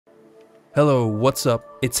Hello, what's up?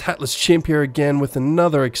 It's Hatless Chimp here again with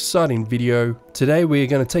another exciting video. Today we are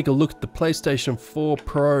going to take a look at the PlayStation 4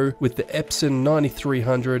 Pro with the Epson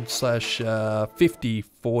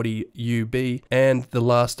 9300/5040ub and The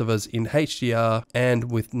Last of Us in HDR and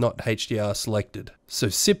with not HDR selected. So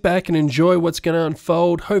sit back and enjoy what's going to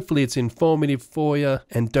unfold. Hopefully it's informative for you,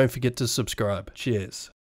 and don't forget to subscribe.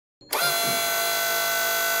 Cheers.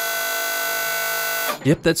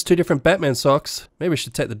 Yep, that's two different Batman socks. Maybe I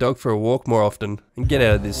should take the dog for a walk more often and get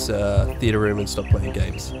out of this theater room and stop playing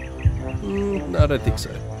games. No, I don't think so.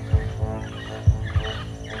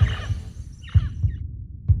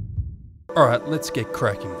 Alright, let's get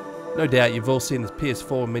cracking. No doubt you've all seen this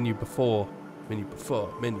PS4 menu before. Menu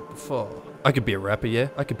before. I could be a rapper, yeah?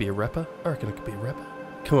 I could be a rapper. I reckon I could be a rapper.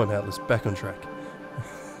 Come on, Atlas, back on track.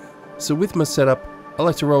 So with my setup, I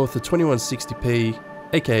like to roll with the 2160p,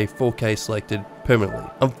 aka 4K selected permanently.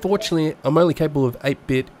 Unfortunately, I'm only capable of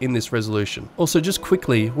 8-bit in this resolution. Also, just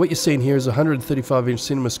quickly, what you're seeing here is a 135-inch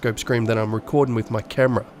CinemaScope screen that I'm recording with my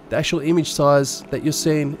camera. The actual image size that you're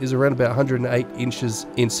seeing is around about 108 inches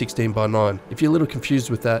in 16:9. If you're a little confused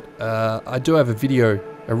with that, I do have a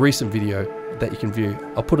recent video that you can view.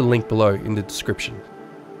 I'll put a link below in the description.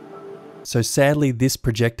 So sadly, this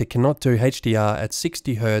projector cannot do HDR at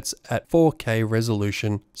 60Hz at 4K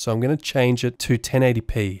resolution, so I'm going to change it to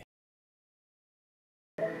 1080p.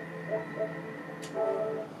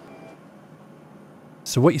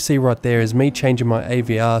 So what you see right there is me changing my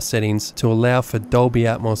AVR settings to allow for Dolby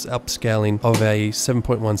Atmos upscaling of a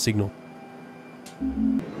 7.1 signal.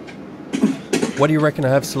 What do you reckon I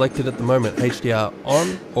have selected at the moment? HDR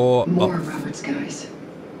on or More off? Roberts guys.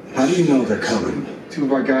 How do you know they're coming? Two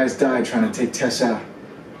of our guys died trying to take Tess out. I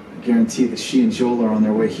guarantee that she and Joel are on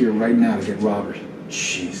their way here right now to get Robert.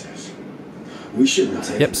 Jesus. We shouldn't have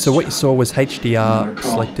taken Yep, so what you saw was HDR Another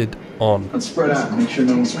call. selected on. Let's spread out and make sure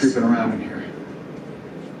no one's creeping around in here.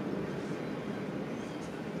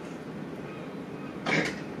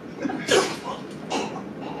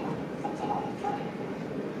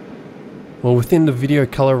 Well, within the video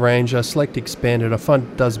color range, I select expanded. I find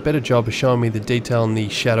it does a better job of showing me the detail in the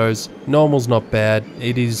shadows. Normal's not bad.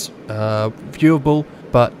 It is viewable,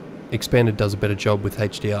 but expanded does a better job with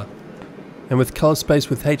HDR. And with color space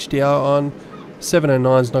with HDR on,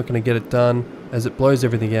 709 is not going to get it done as it blows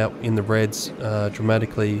everything out in the reds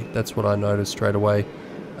dramatically. That's what I noticed straight away.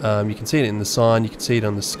 You can see it in the sign, you can see it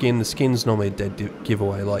on the skin. The skin's normally a dead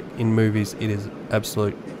giveaway. Like in movies, it is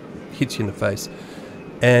absolute, hits you in the face.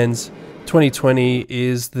 And 2020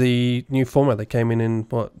 is the new format that came in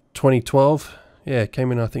what, 2012? Yeah, it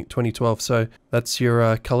came in I think 2012, so that's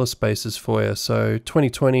your color spaces for you. So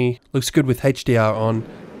 2020 looks good with HDR on.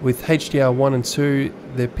 With HDR 1 and 2,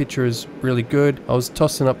 their picture is really good. I was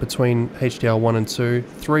tossing up between HDR 1 and 2.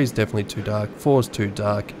 3 is definitely too dark, 4 is too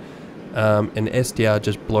dark, and SDR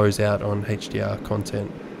just blows out on HDR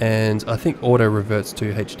content. And I think auto reverts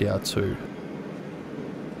to HDR 2.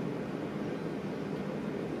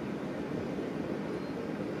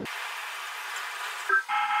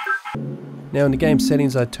 Now in the game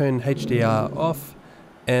settings I turn HDR off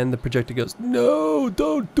and the projector goes, "No,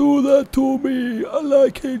 don't do that to me, I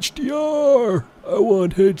like HDR, I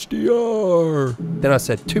want HDR." Then I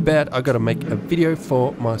said, too bad, I gotta make a video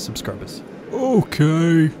for my subscribers.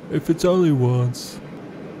 Okay, if it's only once.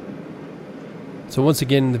 So once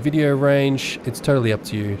again, the video range, it's totally up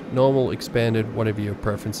to you. Normal, expanded, whatever your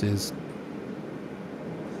preference is.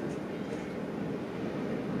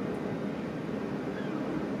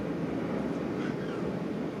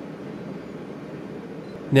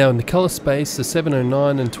 Now in the color space, the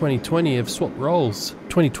 709 and 2020 have swapped roles.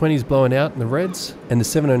 2020 is blowing out in the reds, and the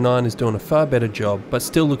 709 is doing a far better job, but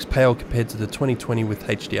still looks pale compared to the 2020 with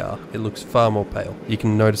HDR. It looks far more pale. You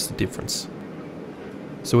can notice the difference.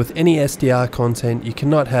 So with any SDR content, you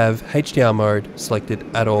cannot have HDR mode selected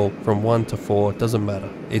at all from 1 to 4, doesn't matter.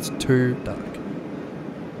 It's too dark.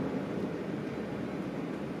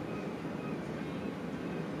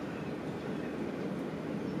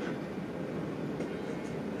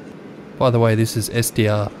 By the way, this is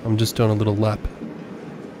SDR. I'm just doing a little lap.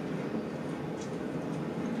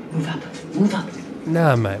 Move up. Move up.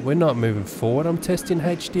 Nah, mate, we're not moving forward. I'm testing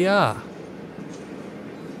HDR.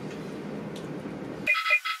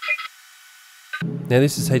 Now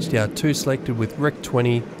this is HDR2 selected with Rec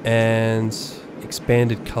 20 and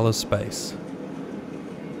expanded color space.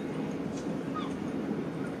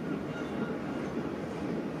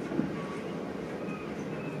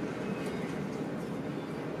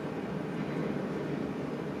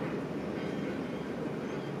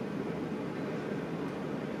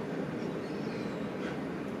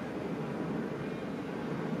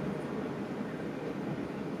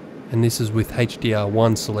 and this is with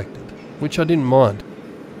HDR1 selected, which I didn't mind.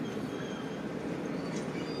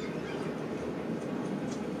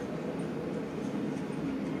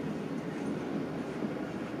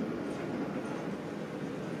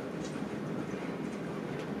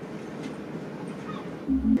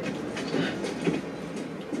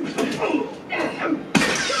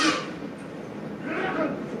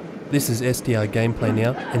 This is SDR gameplay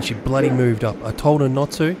now, and she bloody moved up. I told her not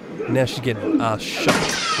to, and now she's getting her ass shut.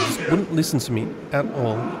 She just wouldn't listen to me at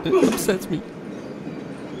all. It upsets me.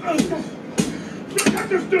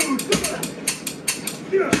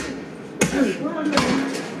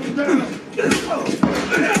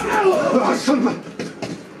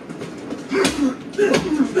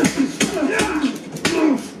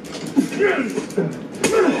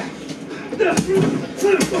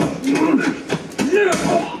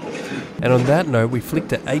 And on that note, we flicked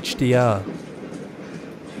to HDR.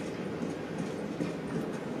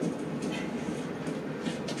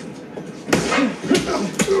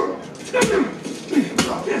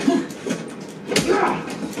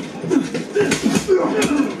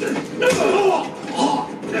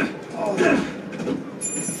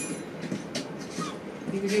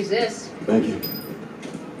 You could use this. Thank you.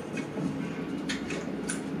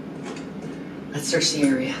 Let's search the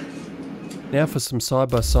area. Now for some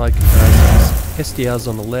side-by-side comparisons. SDR's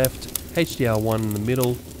on the left, HDR1 in the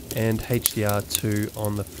middle, and HDR2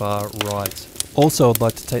 on the far right. Also, I'd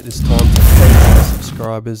like to take this time to thank my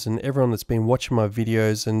subscribers and everyone that's been watching my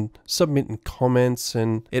videos and submitting comments,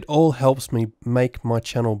 and it all helps me make my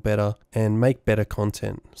channel better and make better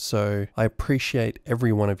content. So I appreciate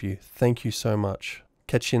every one of you. Thank you so much.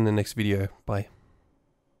 Catch you in the next video. Bye.